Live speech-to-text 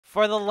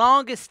For the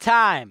longest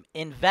time,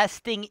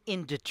 investing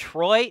in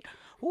Detroit,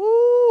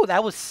 ooh,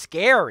 that was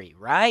scary,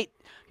 right?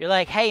 You're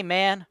like, hey,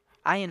 man,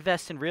 I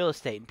invest in real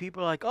estate. And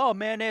people are like, oh,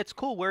 man, that's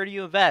cool. Where do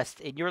you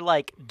invest? And you're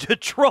like,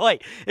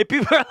 Detroit. And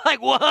people are like,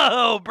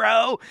 whoa,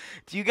 bro.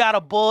 Do you got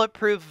a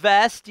bulletproof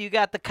vest? Do you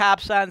got the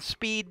cops on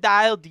speed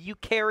dial? Do you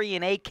carry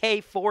an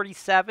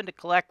AK-47 to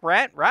collect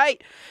rent,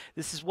 right?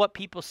 This is what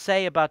people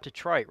say about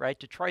Detroit, right?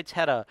 Detroit's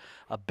had a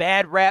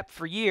bad rap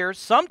for years.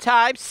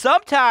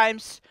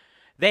 Sometimes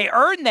they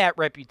earn that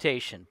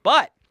reputation,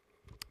 but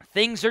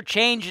things are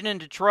changing in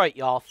Detroit,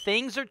 y'all.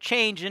 Things are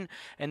changing,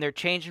 and they're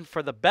changing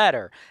for the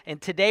better. And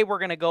today we're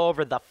going to go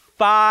over the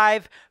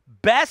 5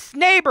 best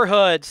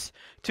neighborhoods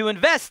to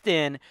invest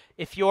in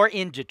if you're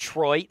in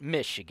Detroit,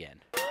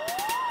 Michigan.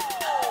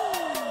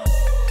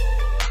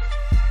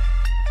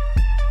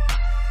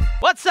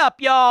 What's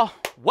up, y'all?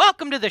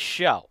 Welcome to the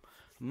show.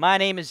 My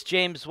name is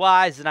James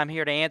Wise, and I'm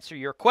here to answer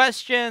your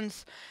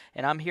questions,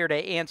 and I'm here to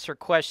answer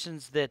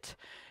questions that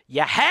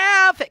you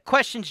have,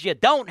 questions you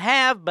don't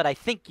have, but I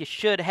think you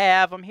should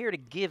have. I'm here to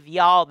give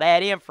y'all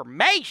that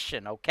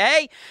information,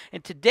 okay?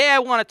 And today I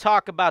want to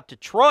talk about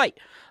Detroit.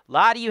 A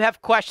lot of you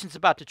have questions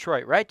about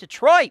Detroit, right?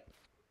 Detroit.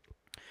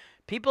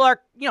 People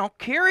are,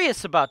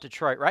 curious about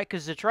Detroit, right?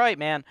 Because Detroit,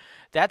 man,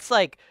 that's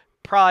like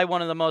probably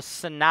one of the most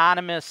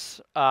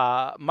synonymous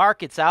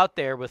markets out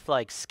there with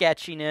like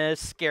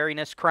sketchiness,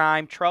 scariness,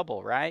 crime,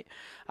 trouble, right?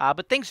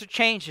 But things are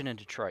changing in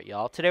Detroit,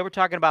 y'all. Today we're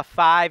talking about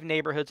 5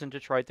 neighborhoods in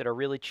Detroit that are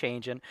really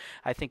changing.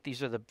 I think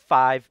these are the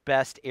 5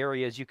 best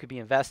areas you could be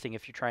investing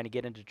if you're trying to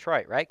get into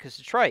Detroit, right? Because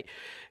Detroit,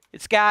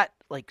 it's got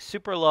like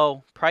super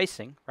low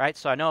pricing, right?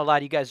 So I know a lot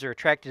of you guys are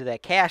attracted to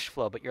that cash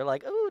flow, but you're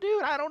like, oh,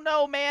 dude, I don't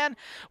know, man.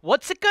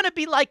 What's it going to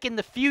be like in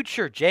the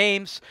future,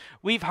 James?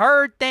 We've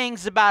heard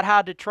things about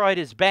how Detroit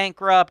is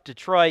bankrupt.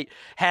 Detroit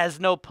has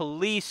no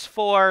police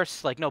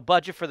force, like no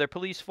budget for their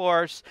police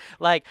force.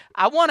 Like,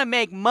 I want to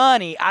make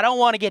money. I don't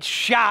want to get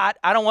shot.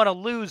 I don't want to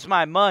lose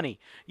my money.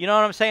 You know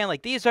what I'm saying?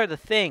 Like, these are the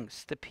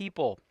things that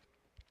people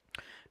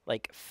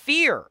like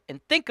fear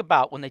and think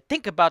about when they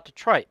think about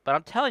Detroit. But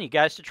I'm telling you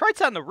guys,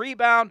 Detroit's on the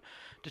rebound.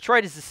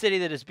 Detroit is the city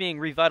that is being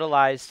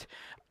revitalized.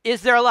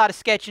 Is there a lot of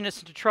sketchiness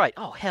in Detroit?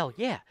 Oh, hell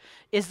yeah.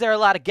 Is there a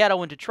lot of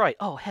ghetto in Detroit?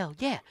 Oh, hell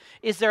yeah.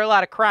 Is there a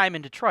lot of crime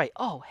in Detroit?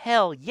 Oh,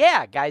 hell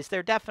yeah, guys,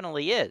 there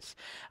definitely is.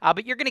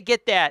 But you're going to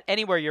get that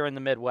anywhere you're in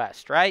the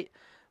Midwest, right?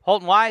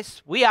 Holton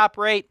Wise, we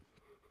operate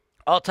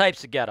all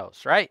types of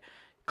ghettos, right?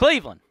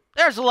 Cleveland,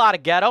 there's a lot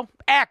of ghetto.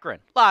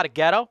 Akron, a lot of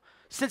ghetto.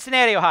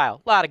 Cincinnati,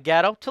 Ohio, a lot of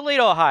ghetto.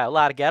 Toledo, Ohio, a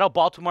lot of ghetto.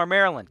 Baltimore,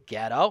 Maryland,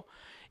 ghetto.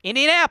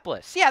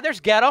 Indianapolis, yeah,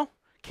 there's ghetto.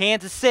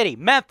 Kansas City,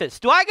 Memphis.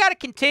 Do I got to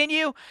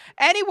continue?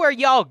 Anywhere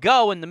y'all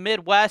go in the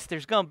Midwest,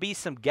 there's going to be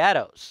some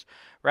ghettos,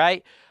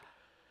 right?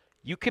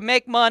 You can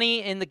make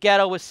money in the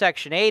ghetto with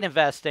Section 8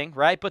 investing,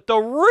 right? But the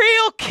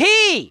real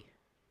key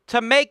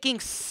to making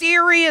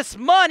serious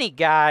money,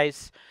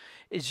 guys,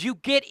 is you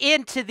get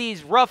into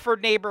these rougher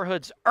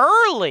neighborhoods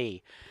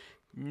early,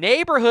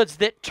 neighborhoods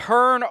that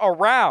turn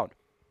around.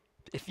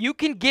 If you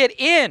can get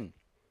in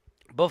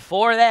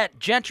before that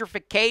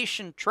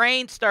gentrification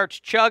train starts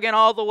chugging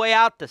all the way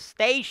out the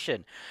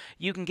station,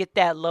 you can get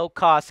that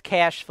low-cost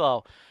cash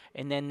flow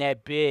and then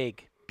that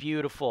big,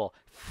 beautiful,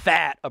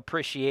 fat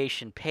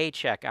appreciation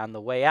paycheck on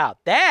the way out.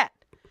 That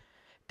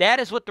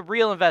is what the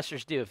real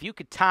investors do. If you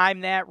could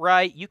time that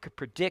right, you could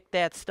predict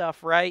that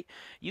stuff right,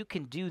 you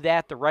can do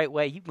that the right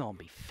way, you're going to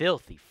be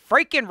filthy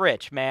freaking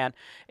rich, man.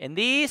 And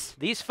these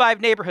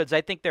 5 neighborhoods, I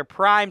think they're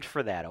primed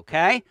for that,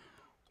 okay?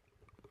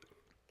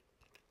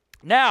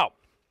 Now,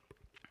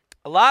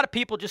 a lot of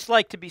people just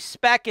like to be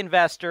spec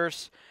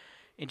investors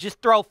and just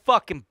throw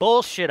fucking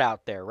bullshit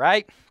out there,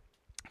 right?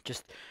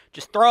 Just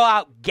throw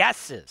out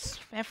guesses.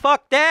 Man,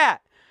 fuck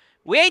that.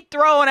 We ain't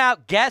throwing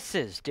out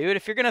guesses, dude.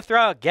 If you're going to throw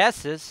out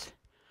guesses,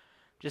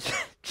 just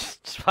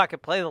fucking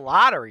play the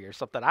lottery or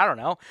something. I don't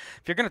know.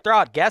 If you're going to throw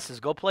out guesses,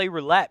 go play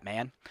roulette,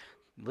 man.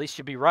 At least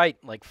you'll be right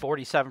like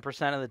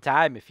 47% of the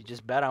time if you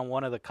just bet on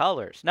one of the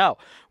colors. No,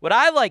 what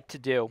I like to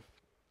do,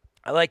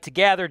 I like to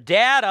gather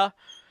data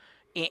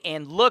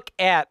and look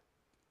at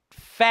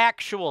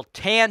factual,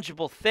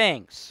 tangible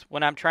things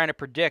when I'm trying to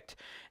predict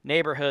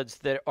neighborhoods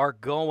that are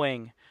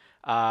going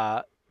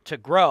to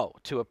grow,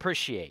 to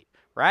appreciate,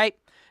 right?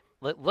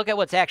 Look at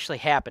what's actually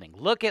happening.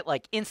 Look at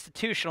like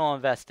institutional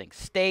investing,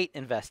 state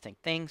investing,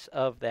 things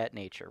of that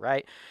nature,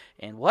 right?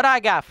 And what I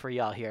got for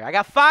y'all here, I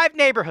got 5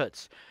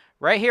 neighborhoods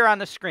right here on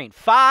the screen.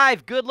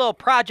 5 good little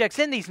projects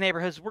in these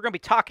neighborhoods we're going to be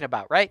talking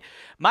about, right?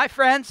 My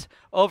friends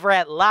over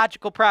at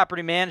Logical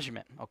Property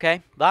Management,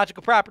 okay?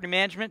 Logical Property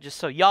Management, just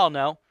so y'all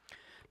know,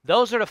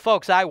 those are the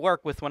folks I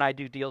work with when I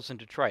do deals in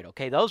Detroit,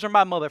 okay? Those are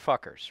my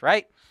motherfuckers,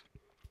 right?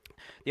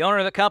 The owner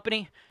of the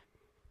company,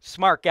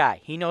 smart guy.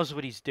 He knows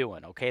what he's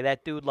doing, okay?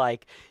 That dude,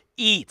 like,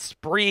 eats,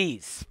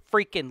 breathes,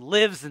 freaking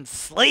lives and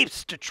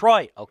sleeps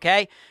Detroit,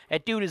 okay?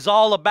 That dude is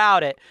all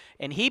about it.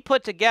 And he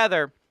put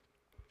together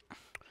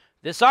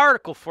this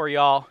article for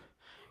y'all,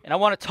 and I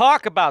want to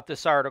talk about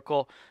this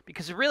article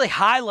because it really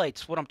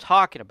highlights what I'm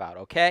talking about,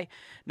 okay?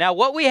 Now,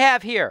 what we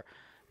have here,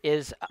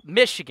 is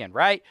Michigan,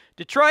 right?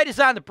 Detroit is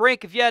on the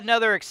brink of yet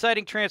another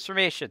exciting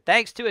transformation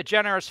thanks to a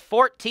generous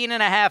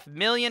 $14.5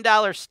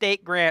 million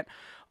state grant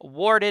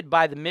awarded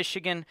by the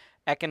Michigan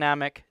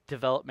Economic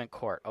Development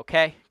Corp.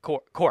 Okay?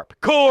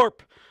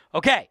 Corp.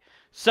 Okay.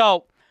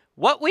 So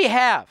what we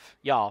have,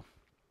 y'all,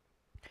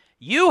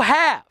 you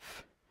have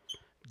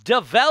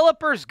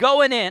developers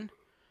going in,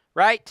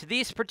 right, to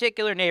these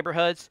particular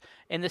neighborhoods,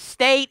 and the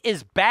state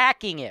is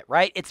backing it,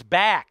 right? It's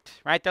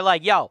backed, right? They're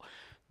like, yo,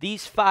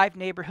 these 5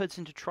 neighborhoods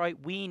in Detroit,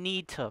 we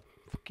need to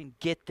fucking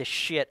get this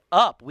shit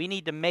up. We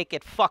need to make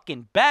it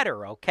fucking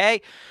better,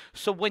 okay?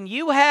 So when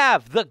you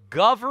have the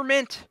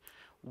government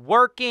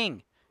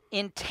working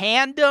in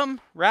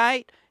tandem,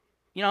 right,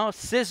 you know,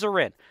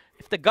 scissoring.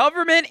 If the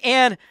government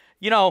and,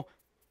 you know,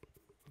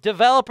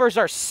 developers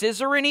are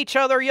scissoring each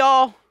other,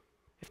 y'all,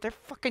 if they're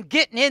fucking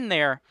getting in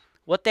there,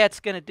 what that's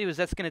going to do is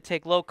that's going to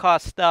take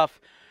low-cost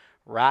stuff,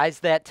 rise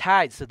that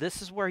tide. So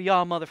this is where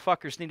y'all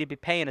motherfuckers need to be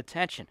paying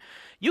attention.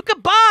 You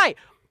could buy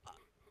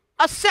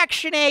a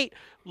Section 8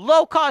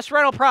 low-cost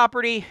rental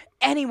property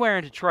anywhere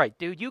in Detroit,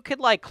 dude. You could,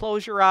 like,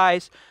 close your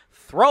eyes,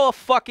 throw a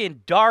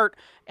fucking dart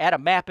at a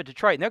map of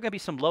Detroit, and there's going to be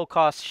some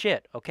low-cost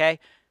shit, okay?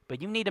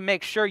 But you need to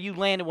make sure you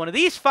land in one of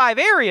these 5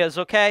 areas,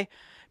 okay?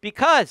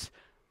 Because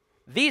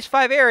these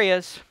 5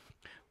 areas,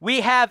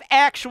 we have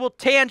actual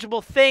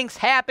tangible things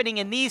happening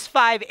in these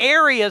 5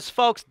 areas,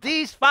 folks.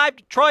 These 5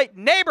 Detroit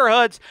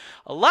neighborhoods,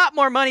 a lot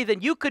more money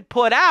than you could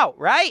put out,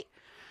 right?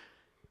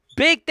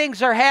 Big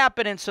things are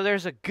happening, so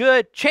there's a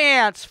good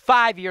chance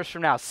 5 years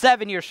from now,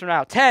 7 years from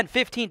now, 10,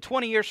 15,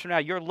 20 years from now,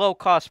 your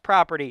low-cost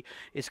property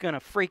is going to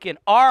freaking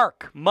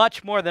arc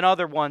much more than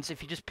other ones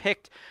if you just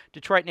picked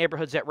Detroit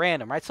neighborhoods at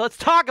random, right? So let's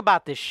talk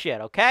about this shit,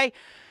 okay?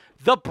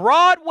 The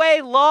Broadway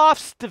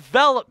Lofts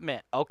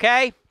development,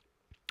 okay?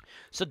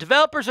 So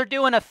developers are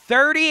doing a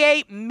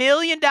 $38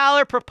 million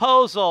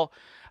proposal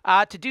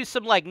to do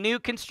some, like, new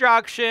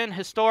construction,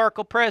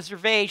 historical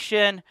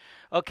preservation,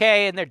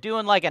 okay, and they're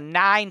doing like a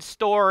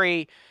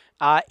 9-story,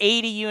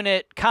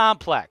 80-unit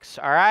complex,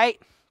 all right?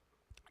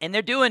 And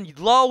they're doing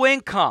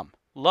low-income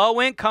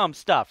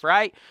stuff,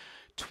 right?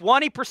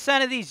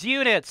 20% of these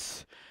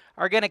units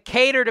are going to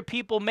cater to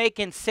people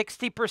making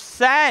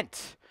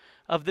 60%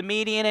 of the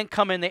median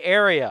income in the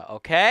area,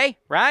 okay?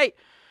 Right?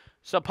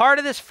 So part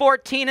of this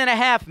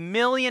 $14.5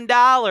 million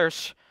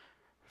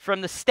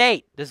from the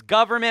state, this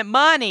government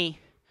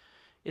money,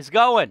 is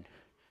going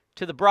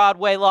to the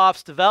Broadway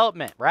Lofts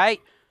development, right?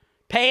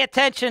 Pay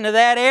attention to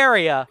that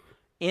area.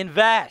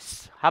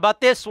 Invest. How about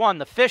this one?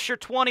 The Fisher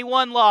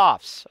 21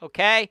 Lofts,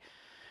 okay?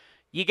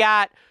 You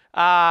got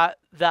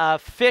the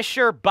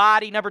Fisher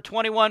Body number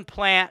 21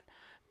 plant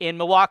in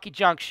Milwaukee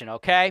Junction,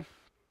 okay?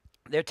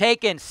 They're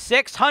taking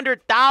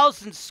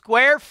 600,000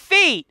 square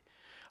feet,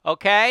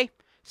 okay?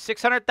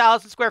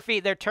 600,000 square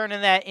feet. They're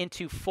turning that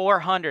into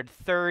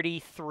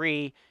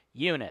 433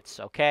 units,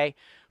 okay?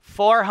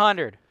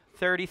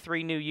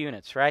 433 new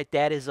units, right?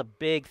 That is a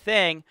big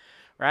thing.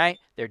 Right?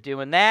 They're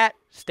doing that.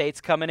 State's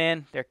coming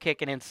in. They're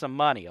kicking in some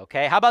money,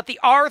 okay? How about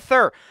the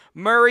Arthur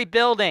Murray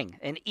Building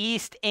in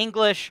East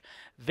English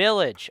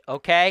Village,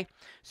 okay?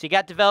 So you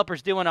got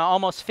developers doing an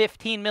almost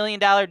 $15 million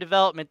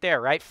development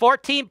there, right?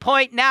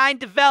 14.9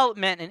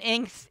 development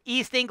in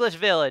East English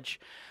Village,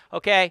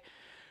 okay?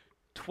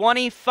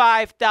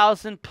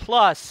 25,000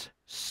 plus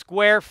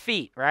square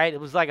feet, right? It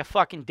was like a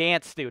fucking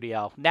dance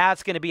studio. Now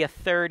it's going to be a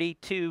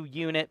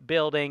 32-unit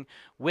building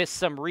with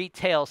some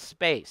retail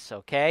space,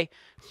 okay?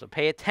 So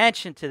pay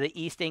attention to the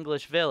East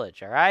English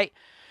Village, all right?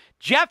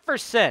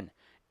 Jefferson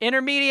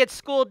Intermediate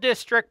School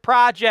District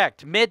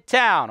project,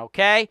 Midtown,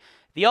 okay?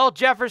 The old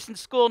Jefferson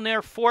School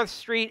near 4th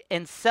Street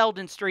and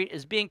Selden Street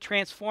is being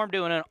transformed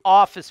to an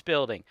office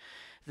building.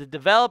 The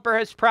developer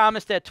has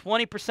promised that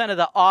 20% of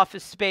the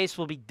office space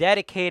will be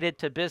dedicated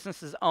to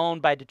businesses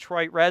owned by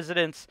Detroit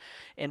residents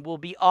and will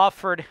be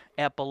offered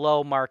at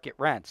below market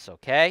rents,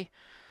 okay?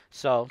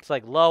 So it's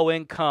like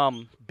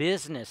low-income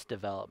business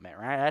development,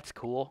 right? That's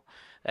cool.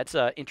 That's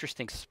an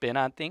interesting spin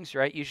on things,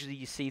 right? Usually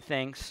you see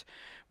things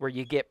where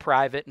you get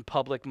private and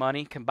public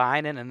money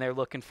combining and they're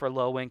looking for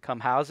low-income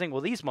housing.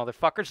 Well, these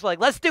motherfuckers are like,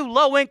 let's do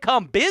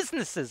low-income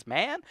businesses,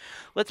 man.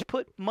 Let's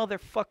put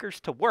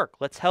motherfuckers to work.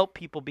 Let's help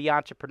people be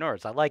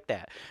entrepreneurs. I like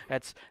that.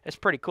 That's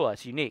pretty cool.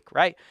 That's unique,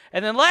 right?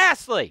 And then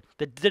lastly,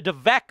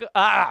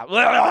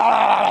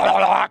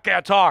 I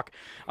can't talk.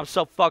 I'm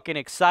so fucking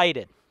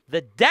excited.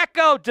 The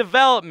Deco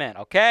development,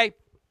 okay?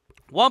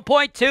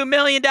 $1.2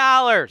 million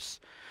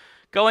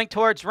going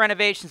towards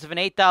renovations of an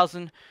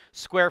 8,000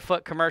 square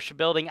foot commercial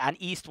building on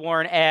East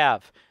Warren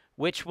Ave,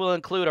 which will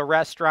include a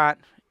restaurant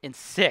and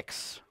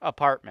 6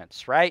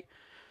 apartments, right?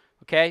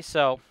 Okay,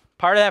 so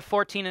part of that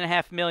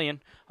 $14.5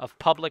 million of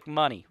public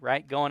money,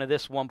 right, going to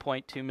this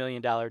 $1.2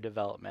 million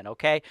development,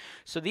 okay?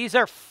 So these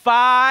are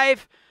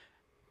 5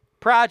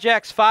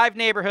 projects, 5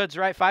 neighborhoods,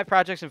 right? 5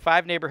 projects and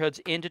 5 neighborhoods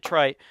in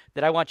Detroit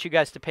that I want you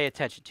guys to pay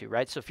attention to,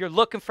 right? So if you're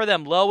looking for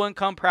them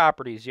low-income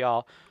properties,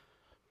 y'all,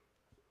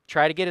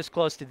 try to get as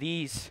close to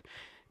these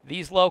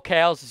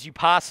locales as you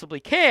possibly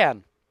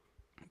can,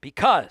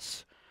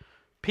 because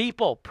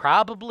people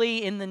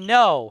probably in the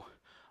know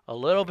a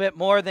little bit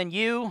more than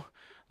you,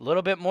 a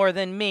little bit more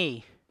than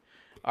me,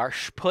 are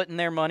putting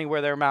their money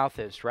where their mouth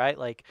is, right?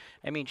 Like,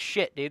 I mean,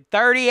 shit, dude,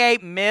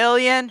 38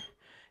 million,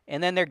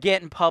 and then they're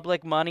getting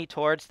public money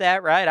towards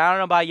that, right? I don't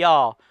know about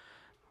y'all,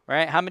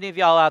 right? How many of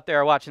y'all out there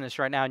are watching this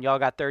right now and y'all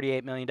got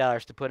 $38 million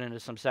to put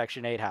into some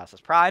Section 8 houses?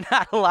 Probably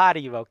not a lot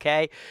of you,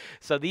 okay?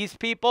 So these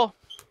people,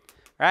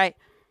 right,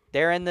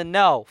 they're in the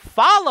know.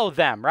 Follow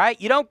them, right?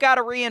 You don't got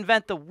to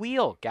reinvent the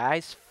wheel,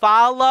 guys.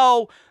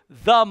 Follow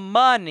the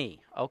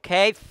money,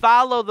 okay?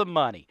 Follow the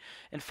money.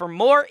 And for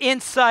more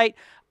insight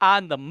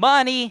on the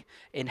money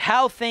and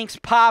how things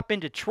pop in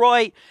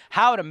Detroit,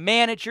 how to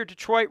manage your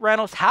Detroit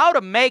rentals, how to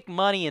make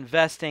money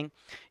investing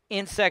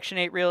in Section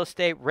 8 real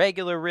estate,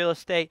 regular real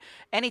estate,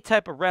 any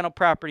type of rental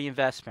property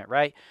investment,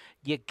 right?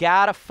 You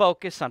got to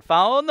focus on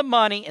following the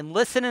money and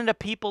listening to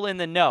people in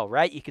the know,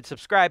 right? You can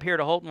subscribe here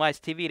to Holton Wise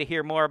TV to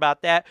hear more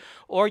about that.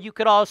 Or you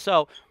could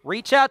also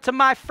reach out to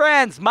my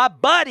friends, my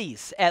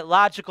buddies at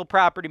Logical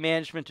Property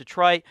Management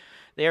Detroit.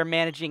 They are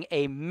managing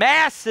a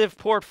massive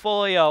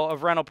portfolio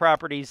of rental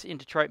properties in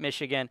Detroit,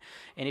 Michigan.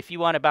 And if you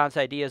want to bounce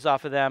ideas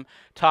off of them,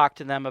 talk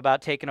to them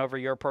about taking over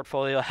your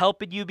portfolio,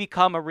 helping you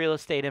become a real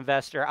estate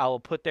investor, I will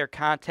put their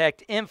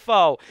contact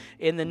info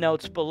in the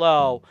notes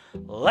below.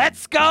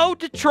 Let's go,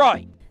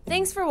 Detroit!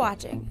 Thanks for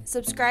watching.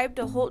 Subscribe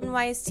to Holton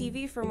Wise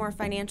TV for more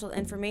financial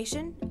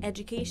information,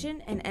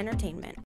 education, and entertainment.